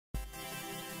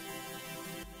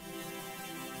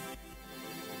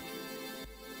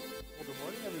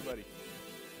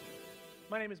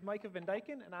My name is Micah Van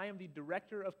Dyken, and I am the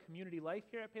Director of Community Life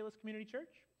here at Payless Community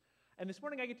Church. And this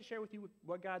morning I get to share with you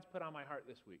what God's put on my heart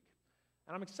this week.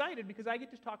 And I'm excited because I get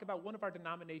to talk about one of our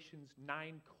denomination's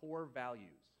 9 core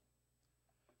values.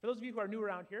 For those of you who are new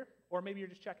around here, or maybe you're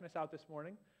just checking us out this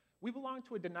morning, we belong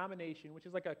to a denomination which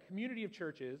is like a community of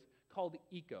churches called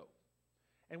ECO.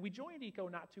 And we joined ECO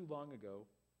not too long ago,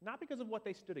 not because of what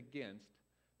they stood against,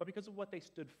 but because of what they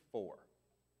stood for.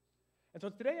 And so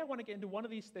today I want to get into one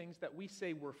of these things that we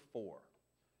say we're for,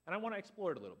 and I want to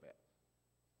explore it a little bit.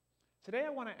 Today I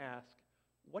want to ask,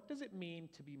 what does it mean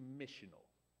to be missional?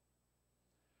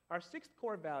 Our 6th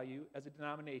core value as a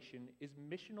denomination is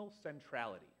missional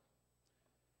centrality.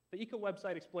 The ECO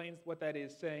website explains what that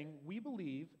is, saying, we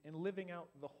believe in living out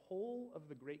the whole of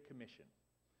the Great Commission,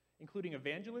 including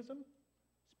evangelism,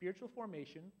 spiritual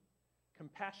formation,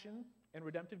 compassion, and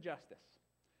redemptive justice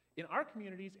in our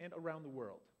communities and around the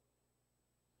world.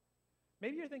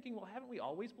 Maybe you're thinking, well, haven't we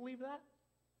always believed that?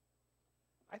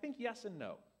 I think yes and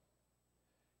no.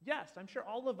 Yes, I'm sure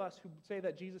all of us who say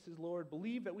that Jesus is Lord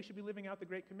believe that we should be living out the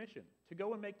Great Commission, to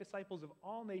go and make disciples of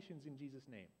all nations in Jesus'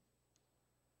 name.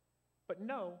 But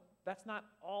no, that's not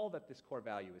all that this core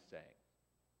value is saying.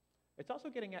 It's also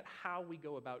getting at how we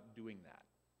go about doing that.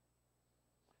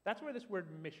 That's where this word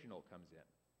missional comes in.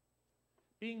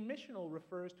 Being missional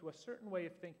refers to a certain way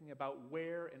of thinking about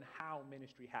where and how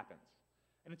ministry happens.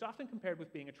 And it's often compared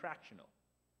with being attractional.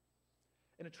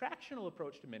 An attractional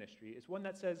approach to ministry is one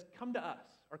that says, come to us,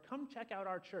 or come check out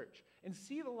our church, and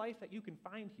see the life that you can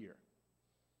find here.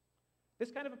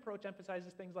 This kind of approach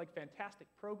emphasizes things like fantastic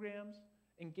programs,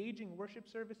 engaging worship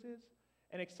services,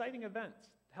 and exciting events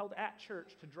held at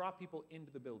church to draw people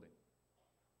into the building.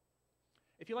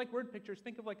 If you like word pictures,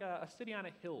 think of like a city on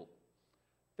a hill.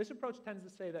 This approach tends to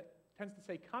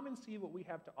say, come and see what we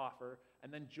have to offer,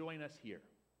 and then join us here.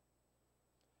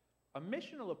 A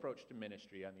missional approach to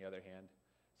ministry, on the other hand,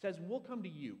 says we'll come to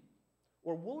you,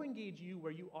 or we'll engage you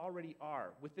where you already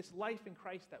are, with this life in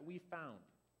Christ that we've found.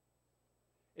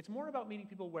 It's more about meeting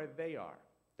people where they are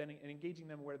than engaging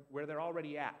them where they're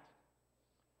already at.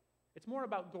 It's more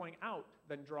about going out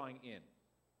than drawing in.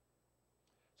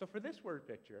 So for this word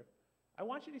picture, I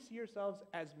want you to see yourselves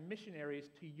as missionaries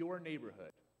to your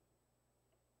neighborhood.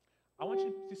 I want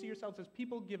you to see yourselves as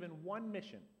people given one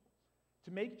mission, to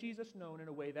make Jesus known in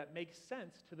a way that makes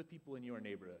sense to the people in your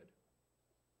neighborhood.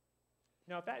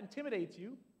 Now, if that intimidates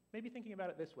you, maybe thinking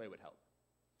about it this way would help.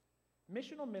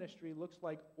 Missional ministry looks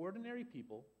like ordinary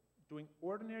people doing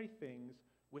ordinary things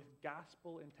with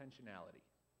gospel intentionality.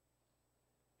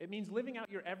 It means living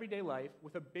out your everyday life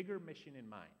with a bigger mission in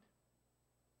mind.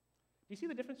 Do you see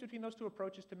the difference between those two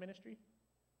approaches to ministry?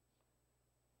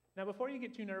 Now, before you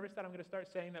get too nervous that I'm going to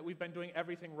start saying that we've been doing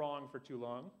everything wrong for too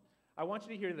long, I want you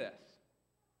to hear this.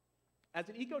 As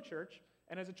an eco church,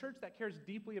 and as a church that cares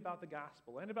deeply about the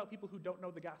gospel and about people who don't know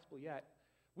the gospel yet,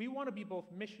 we want to be both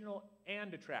missional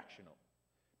and attractional,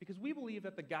 because we believe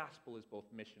that the gospel is both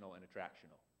missional and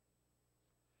attractional.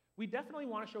 We definitely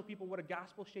want to show people what a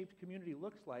gospel-shaped community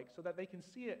looks like so that they can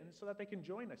see it and so that they can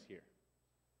join us here.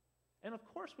 And of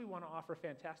course we want to offer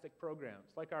fantastic programs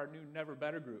like our new Never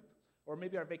Better group, or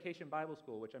maybe our Vacation Bible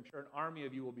School, which I'm sure an army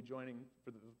of you will be joining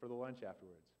for the lunch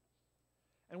afterwards.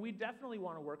 And we definitely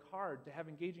want to work hard to have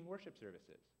engaging worship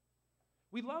services.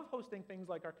 We love hosting things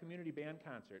like our community band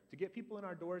concert to get people in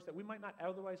our doors that we might not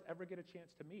otherwise ever get a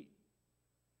chance to meet.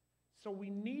 So we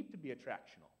need to be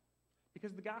attractional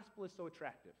because the gospel is so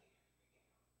attractive.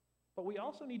 But we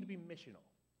also need to be missional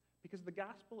because the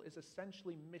gospel is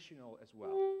essentially missional as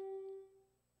well.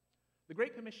 The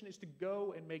Great Commission is to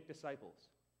go and make disciples.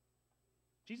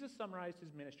 Jesus summarized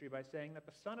his ministry by saying that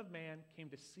the Son of Man came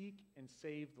to seek and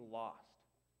save the lost.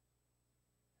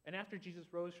 And after Jesus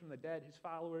rose from the dead,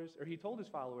 he told his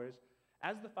followers,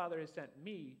 as the Father has sent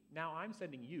me, now I'm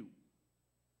sending you.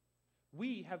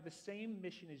 We have the same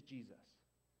mission as Jesus,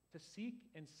 to seek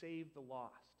and save the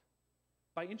lost,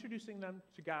 by introducing them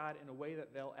to God in a way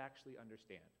that they'll actually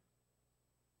understand.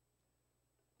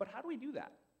 But how do we do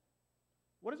that?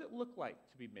 What does it look like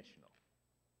to be missional?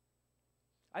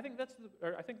 I think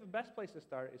the best place to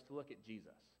start is to look at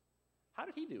Jesus. How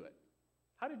did he do it?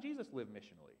 How did Jesus live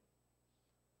missionally?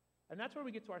 And that's where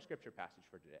we get to our scripture passage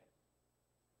for today.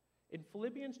 In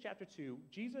Philippians chapter 2,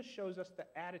 Jesus shows us the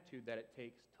attitude that it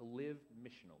takes to live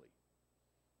missionally.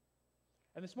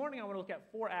 And this morning I want to look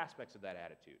at 4 aspects of that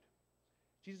attitude.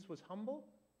 Jesus was humble,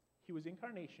 he was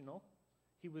incarnational,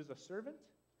 he was a servant,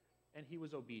 and he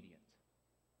was obedient.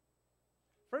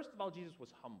 First of all, Jesus was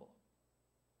humble.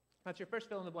 That's your first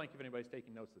fill in the blank if anybody's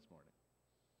taking notes this morning.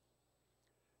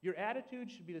 Your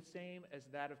attitude should be the same as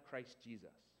that of Christ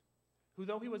Jesus, who,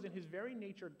 though he was in his very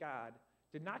nature God,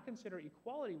 did not consider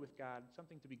equality with God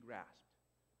something to be grasped,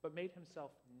 but made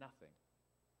himself nothing.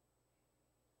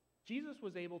 Jesus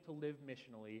was able to live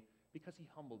missionally because he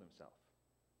humbled himself.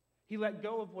 He let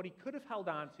go of what he could have held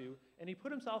on to, and he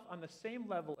put himself on the same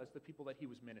level as the people that he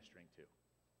was ministering to.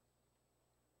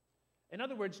 In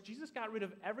other words, Jesus got rid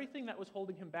of everything that was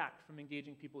holding him back from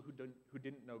engaging people who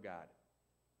didn't know God.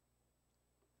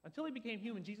 Until he became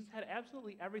human, Jesus had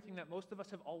absolutely everything that most of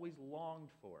us have always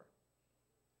longed for.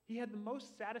 He had the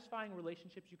most satisfying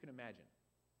relationships you can imagine.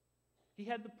 He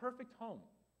had the perfect home.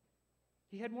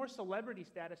 He had more celebrity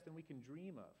status than we can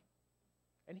dream of.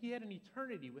 And he had an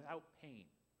eternity without pain.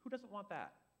 Who doesn't want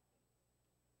that?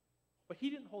 But he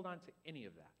didn't hold on to any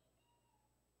of that.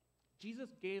 Jesus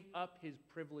gave up his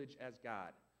privilege as God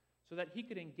so that he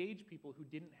could engage people who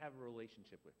didn't have a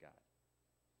relationship with God.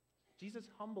 Jesus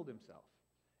humbled himself,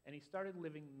 and he started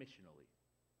living missionally.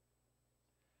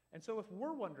 And so if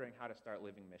we're wondering how to start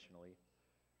living missionally,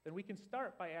 then we can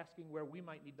start by asking where we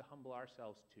might need to humble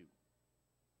ourselves too.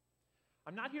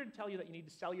 I'm not here to tell you that you need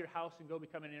to sell your house and go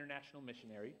become an international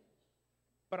missionary,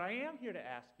 but I am here to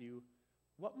ask you,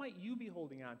 what might you be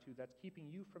holding on to that's keeping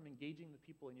you from engaging the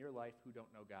people in your life who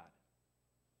don't know God?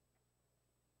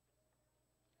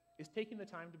 Is taking the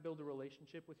time to build a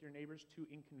relationship with your neighbors too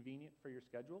inconvenient for your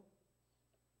schedule?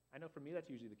 I know for me that's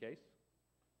usually the case.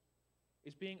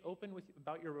 Is being open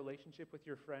about your relationship with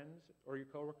your friends or your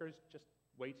coworkers just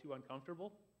way too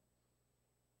uncomfortable?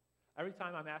 Every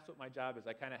time I'm asked what my job is,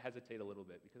 I kind of hesitate a little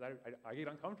bit because I get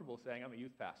uncomfortable saying I'm a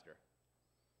youth pastor.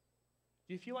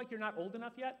 Do you feel like you're not old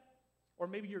enough yet? Or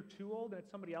maybe you're too old and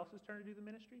it's somebody else's turn to do the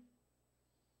ministry?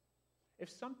 If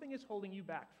something is holding you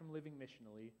back from living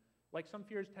missionally, like some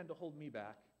fears tend to hold me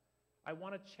back, I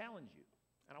want to challenge you,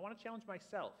 and I want to challenge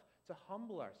myself to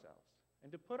humble ourselves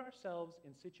and to put ourselves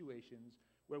in situations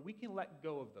where we can let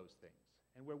go of those things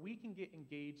and where we can get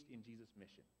engaged in Jesus'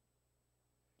 mission.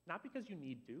 Not because you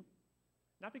need to,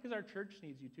 not because our church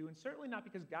needs you to, and certainly not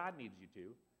because God needs you to,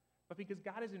 but because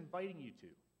God is inviting you to,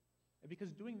 and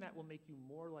because doing that will make you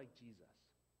more like Jesus.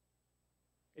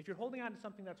 If you're holding on to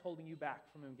something that's holding you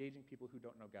back from engaging people who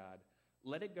don't know God,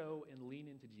 let it go and lean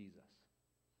into Jesus.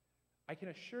 I can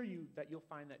assure you that you'll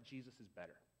find that Jesus is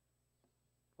better.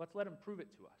 Let's let him prove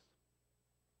it to us.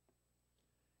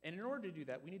 And in order to do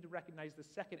that, we need to recognize the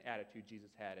second attitude Jesus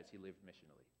had as he lived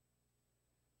missionally.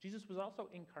 Jesus was also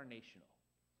incarnational.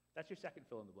 That's your second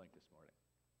fill in the blank this morning.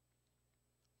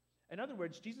 In other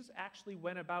words, Jesus actually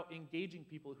went about engaging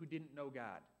people who didn't know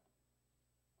God.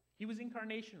 He was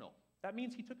incarnational. That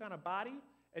means he took on a body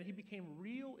and he became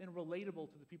real and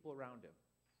relatable to the people around him.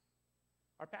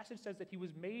 Our passage says that he was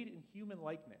made in human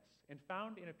likeness and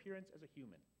found in appearance as a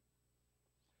human.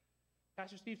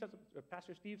 Pastor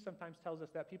Steve sometimes tells us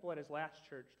that people at his last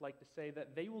church like to say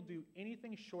that they will do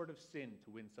anything short of sin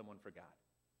to win someone for God.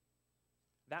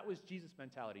 That was Jesus'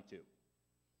 mentality too.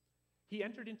 He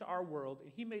entered into our world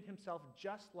and he made himself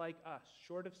just like us,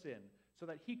 short of sin, so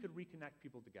that he could reconnect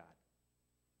people to God.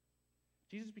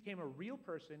 Jesus became a real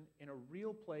person in a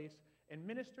real place and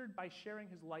ministered by sharing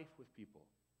his life with people.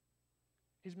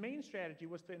 His main strategy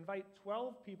was to invite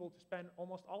 12 people to spend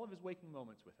almost all of his waking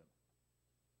moments with him.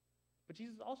 But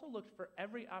Jesus also looked for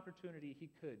every opportunity he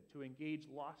could to engage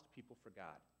lost people for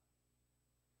God.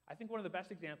 I think one of the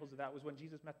best examples of that was when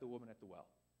Jesus met the woman at the well.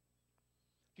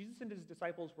 Jesus and his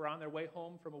disciples were on their way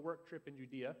home from a work trip in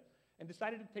Judea and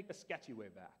decided to take the sketchy way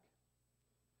back.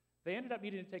 They ended up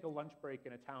needing to take a lunch break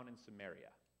in a town in Samaria.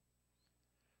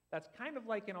 That's kind of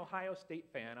like an Ohio State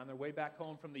fan on their way back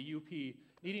home from the UP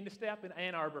needing to stop in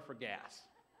Ann Arbor for gas.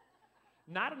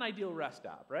 Not an ideal rest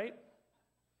stop, right?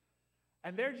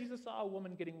 And there Jesus saw a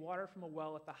woman getting water from a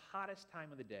well at the hottest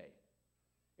time of the day.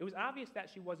 It was obvious that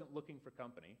she wasn't looking for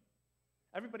company.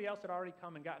 Everybody else had already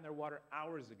come and gotten their water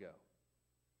hours ago.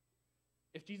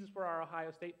 If Jesus were our Ohio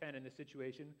State fan in this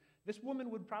situation, this woman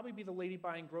would probably be the lady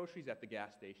buying groceries at the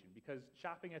gas station because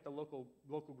shopping at the local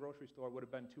grocery store would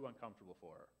have been too uncomfortable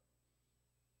for her.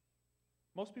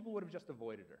 Most people would have just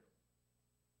avoided her.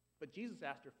 But Jesus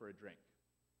asked her for a drink.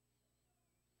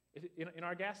 In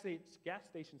our gas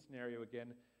station scenario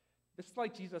again, this is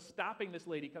like Jesus stopping this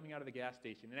lady coming out of the gas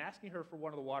station and asking her for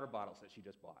one of the water bottles that she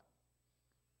just bought.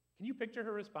 Can you picture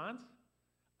her response?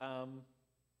 Are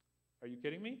you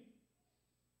kidding me?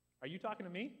 Are you talking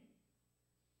to me?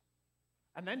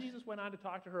 And then Jesus went on to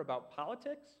talk to her about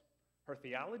politics, her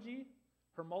theology,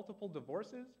 her multiple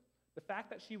divorces, the fact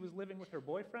that she was living with her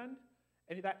boyfriend,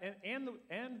 and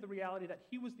the reality that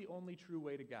he was the only true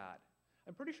way to God.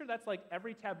 I'm pretty sure that's like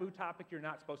every taboo topic you're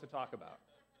not supposed to talk about.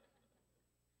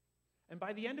 And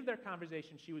by the end of their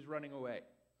conversation, she was running away,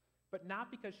 but not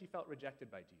because she felt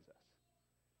rejected by Jesus.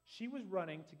 She was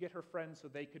running to get her friends so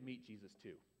they could meet Jesus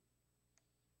too.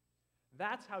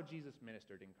 That's how Jesus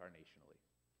ministered incarnationally,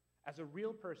 as a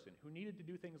real person who needed to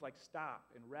do things like stop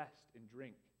and rest and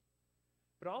drink,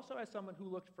 but also as someone who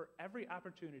looked for every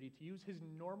opportunity to use his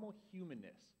normal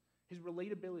humanness, his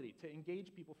relatability, to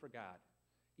engage people for God,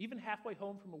 even halfway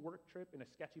home from a work trip in a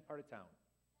sketchy part of town.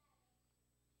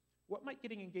 What might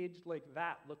getting engaged like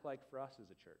that look like for us as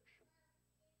a church?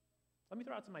 Let me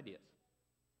throw out some ideas.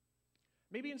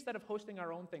 Maybe instead of hosting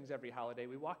our own things every holiday,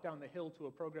 we walk down the hill to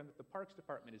a program that the Parks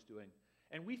Department is doing,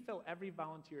 and we fill every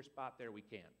volunteer spot there we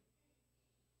can.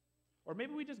 Or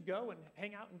maybe we just go and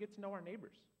hang out and get to know our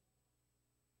neighbors.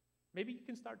 Maybe you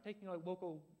can start taking a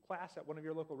local class at one of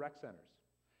your local rec centers.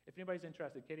 If anybody's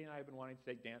interested, Katie and I have been wanting to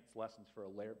take dance lessons for a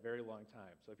very long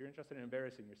time. So if you're interested in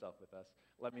embarrassing yourself with us,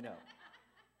 let me know.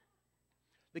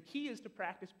 The key is to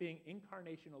practice being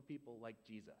incarnational people like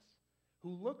Jesus,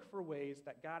 who look for ways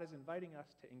that God is inviting us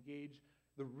to engage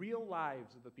the real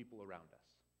lives of the people around us.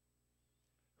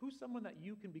 Who's someone that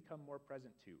you can become more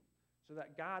present to, so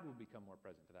that God will become more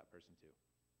present to that person too?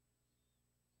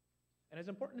 And as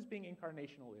important as being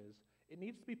incarnational is, it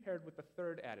needs to be paired with the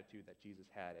third attitude that Jesus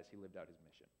had as he lived out his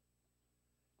mission.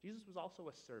 Jesus was also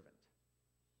a servant.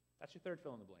 That's your third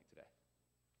fill in the blank today.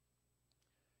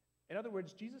 In other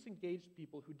words, Jesus engaged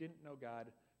people who didn't know God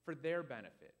for their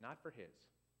benefit, not for his.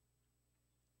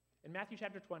 In Matthew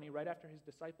chapter 20, right after his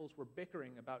disciples were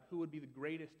bickering about who would be the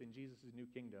greatest in Jesus' new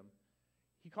kingdom,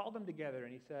 he called them together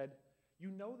and he said,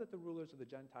 "You know that the rulers of the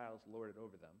Gentiles lord it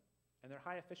over them, and their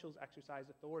high officials exercise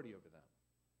authority over them.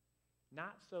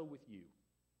 Not so with you.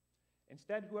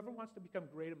 Instead, whoever wants to become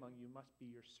great among you must be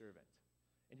your servant,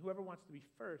 and whoever wants to be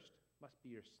first must be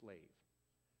your slave.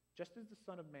 Just as the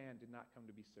Son of Man did not come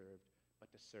to be served,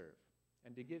 but to serve,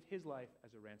 and to give his life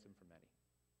as a ransom for many."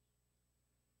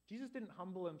 Jesus didn't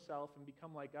humble himself and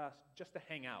become like us just to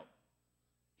hang out.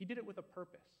 He did it with a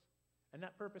purpose, and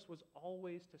that purpose was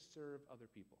always to serve other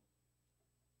people.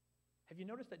 Have you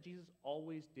noticed that Jesus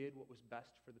always did what was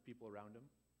best for the people around him?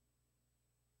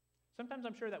 Sometimes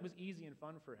I'm sure that was easy and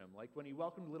fun for him, like when he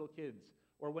welcomed little kids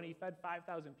or when he fed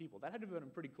 5,000 people. That had to have been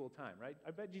a pretty cool time, right?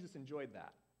 I bet Jesus enjoyed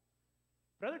that.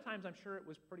 But other times I'm sure it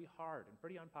was pretty hard and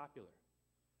pretty unpopular,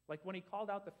 like when he called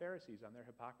out the Pharisees on their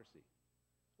hypocrisy,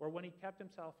 or when he kept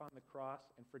himself on the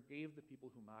cross and forgave the people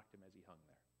who mocked him as he hung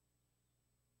there.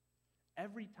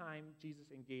 Every time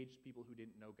Jesus engaged people who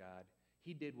didn't know God,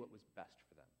 he did what was best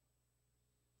for them.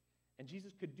 And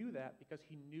Jesus could do that because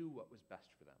he knew what was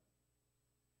best for them.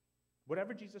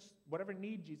 Whatever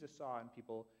need Jesus saw in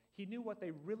people, he knew what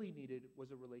they really needed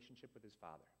was a relationship with his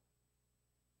Father.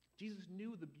 Jesus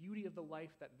knew the beauty of the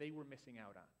life that they were missing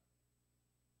out on.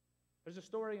 There's a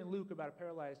story in Luke about a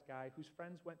paralyzed guy whose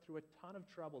friends went through a ton of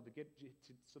trouble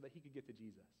so that he could get to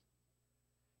Jesus.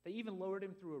 They even lowered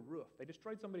him through a roof. They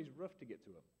destroyed somebody's roof to get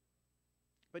to him.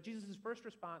 But Jesus' first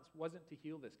response wasn't to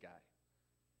heal this guy.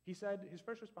 He said his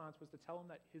first response was to tell him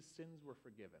that his sins were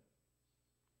forgiven.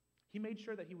 He made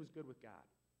sure that he was good with God.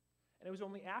 And it was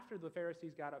only after the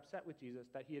Pharisees got upset with Jesus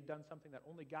that he had done something that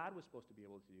only God was supposed to be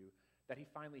able to do, that he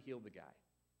finally healed the guy.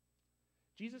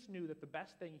 Jesus knew that the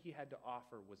best thing he had to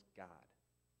offer was God.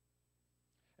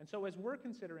 And so as we're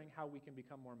considering how we can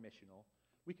become more missional,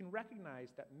 we can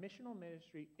recognize that missional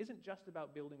ministry isn't just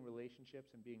about building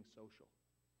relationships and being social.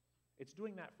 It's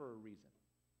doing that for a reason.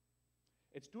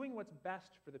 It's doing what's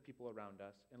best for the people around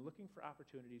us and looking for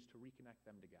opportunities to reconnect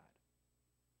them to God.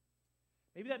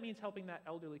 Maybe that means helping that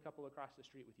elderly couple across the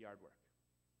street with yard work.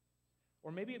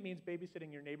 Or maybe it means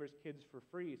babysitting your neighbor's kids for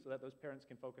free so that those parents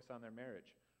can focus on their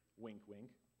marriage. Wink, wink.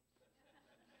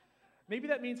 Maybe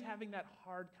that means having that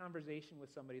hard conversation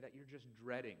with somebody that you're just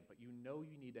dreading, but you know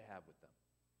you need to have with them.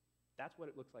 That's what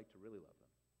it looks like to really love them.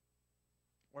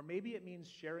 Or maybe it means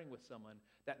sharing with someone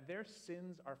that their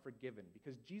sins are forgiven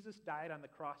because Jesus died on the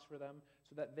cross for them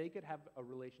so that they could have a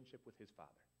relationship with his Father.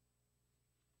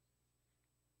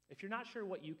 If you're not sure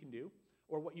what you can do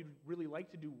or what you'd really like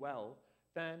to do well,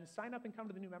 then sign up and come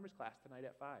to the new members class tonight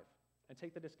at 5 and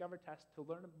take the Discover test to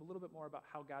learn a little bit more about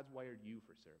how God's wired you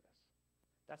for service.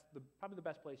 That's probably the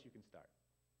best place you can start.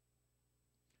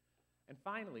 And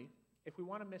finally, if we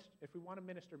want to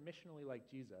minister missionally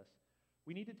like Jesus,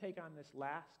 we need to take on this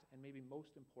last and maybe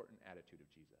most important attitude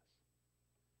of Jesus.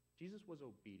 Jesus was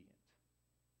obedient.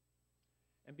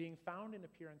 And being found in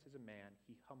appearance as a man,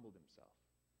 he humbled himself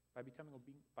by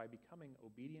becoming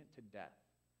obedient to death,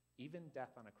 even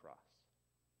death on a cross.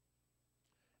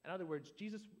 In other words,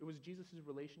 it was Jesus'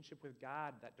 relationship with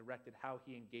God that directed how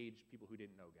he engaged people who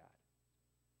didn't know God.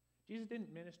 Jesus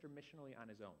didn't minister missionally on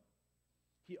his own.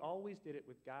 He always did it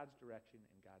with God's direction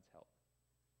and God's help.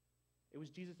 It was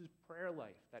Jesus' prayer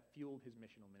life that fueled his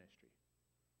missional ministry.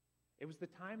 It was the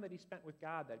time that he spent with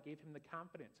God that gave him the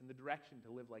confidence and the direction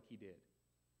to live like he did.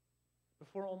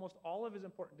 Before almost all of his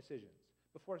important decisions,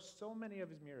 before so many of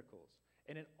his miracles,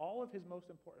 and in all of his most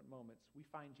important moments, we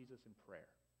find Jesus in prayer.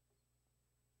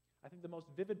 I think the most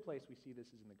vivid place we see this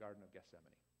is in the Garden of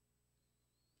Gethsemane.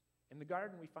 In the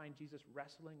garden, we find Jesus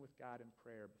wrestling with God in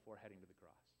prayer before heading to the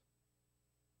cross.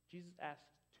 Jesus asks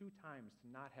 2 times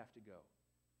to not have to go.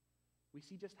 We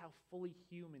see just how fully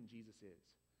human Jesus is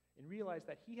and realize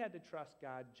that he had to trust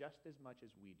God just as much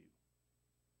as we do.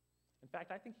 In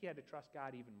fact, I think he had to trust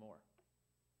God even more.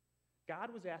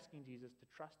 God was asking Jesus to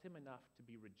trust him enough to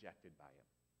be rejected by him.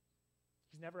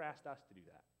 He's never asked us to do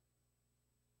that.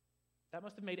 That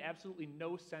must have made absolutely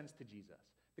no sense to Jesus.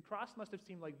 The cross must have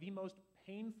seemed like the most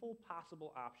painful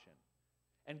possible option,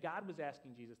 and God was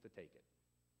asking Jesus to take it.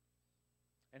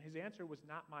 And his answer was,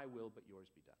 "Not my will, but yours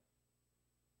be done."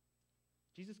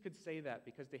 Jesus could say that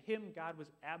because to him, God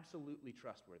was absolutely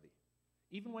trustworthy,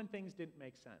 even when things didn't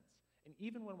make sense, and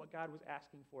even when what God was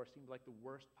asking for seemed like the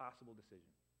worst possible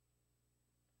decision.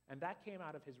 And that came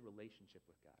out of his relationship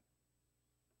with God.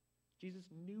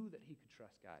 Jesus knew that he could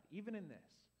trust God, even in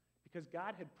this, because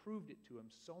God had proved it to him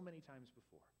so many times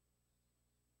before.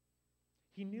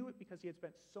 He knew it because he had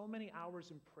spent so many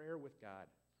hours in prayer with God,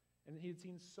 and he had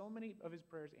seen so many of his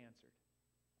prayers answered.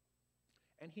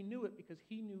 And he knew it because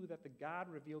he knew that the God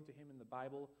revealed to him in the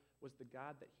Bible was the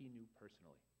God that he knew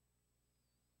personally.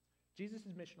 Jesus'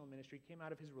 missional ministry came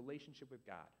out of his relationship with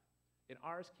God, and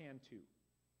ours can too.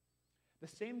 The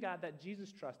same God that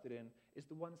Jesus trusted in is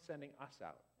the one sending us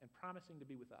out and promising to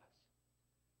be with us.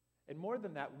 And more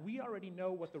than that, we already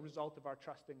know what the result of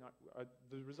trusting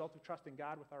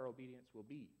God with our obedience will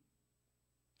be.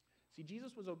 See,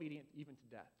 Jesus was obedient even to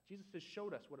death. Jesus has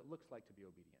showed us what it looks like to be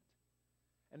obedient.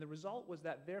 And the result was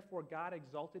that therefore God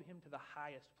exalted him to the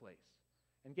highest place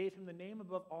and gave him the name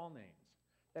above all names,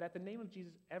 that at the name of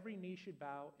Jesus every knee should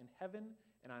bow in heaven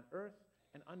and on earth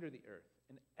and under the earth,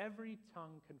 and every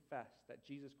tongue confess that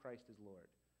Jesus Christ is Lord,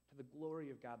 to the glory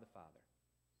of God the Father.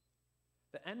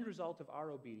 The end result of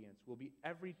our obedience will be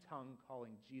every tongue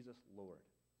calling Jesus Lord.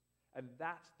 And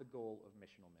that's the goal of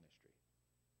missional ministry.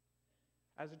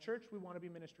 As a church, we want to be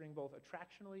ministering both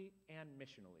attractionally and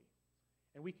missionally.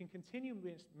 And we can continue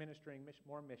ministering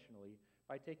more missionally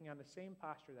by taking on the same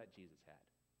posture that Jesus had,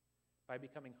 by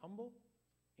becoming humble,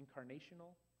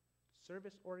 incarnational,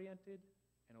 service-oriented,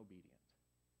 and obedient.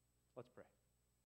 Let's pray.